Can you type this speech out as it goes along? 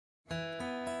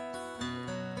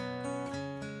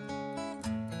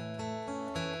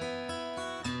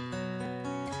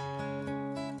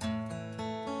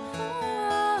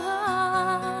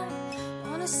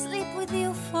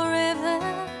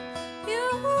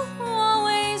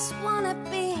always wanna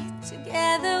be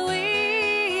together. We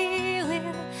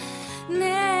will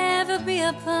never be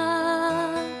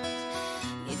apart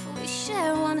if we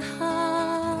share one heart.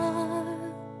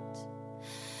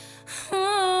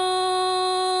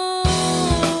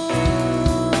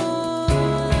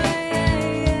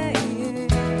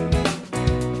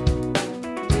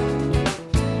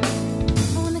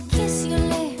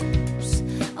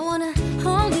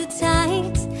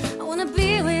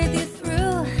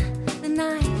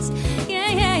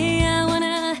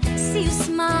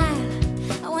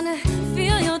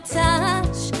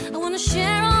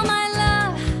 Share all my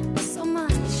love so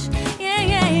much, yeah,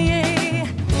 yeah, yeah.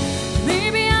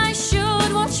 Maybe I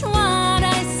should watch what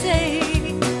I say.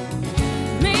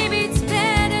 Maybe it's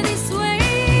better this way.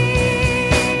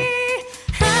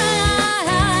 I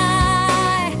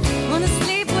wanna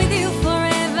sleep with you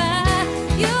forever.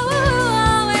 You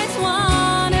always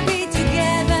wanna be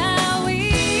together. We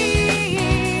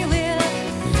will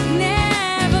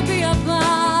never be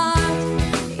apart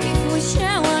if we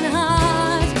share one heart.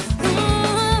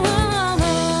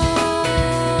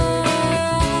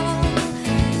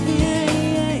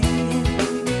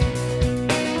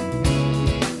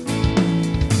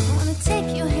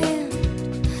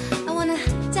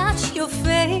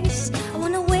 I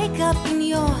wanna wake up in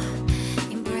your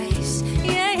embrace.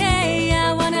 Yeah, yeah,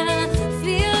 yeah. I wanna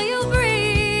feel you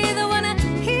breathe. I wanna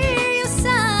hear you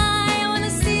sigh. I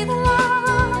wanna see the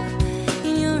love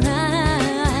in your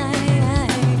eyes.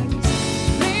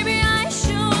 Maybe I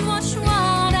should watch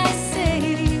what I say.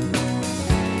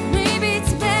 Maybe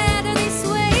it's better this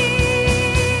way.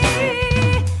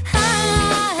 I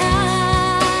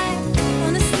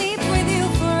wanna sleep with you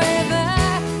forever.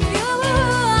 You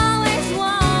always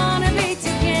wanna be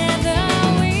together.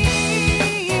 We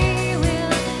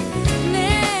will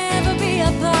never be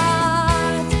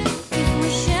apart if we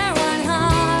share one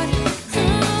heart.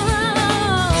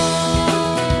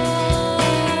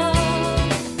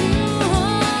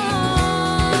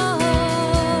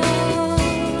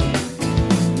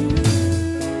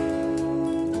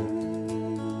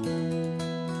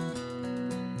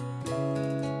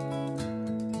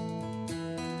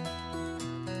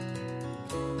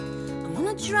 I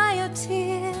wanna dry your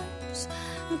tears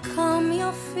and calm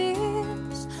your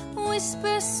fears,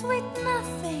 whisper sweet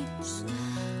nothings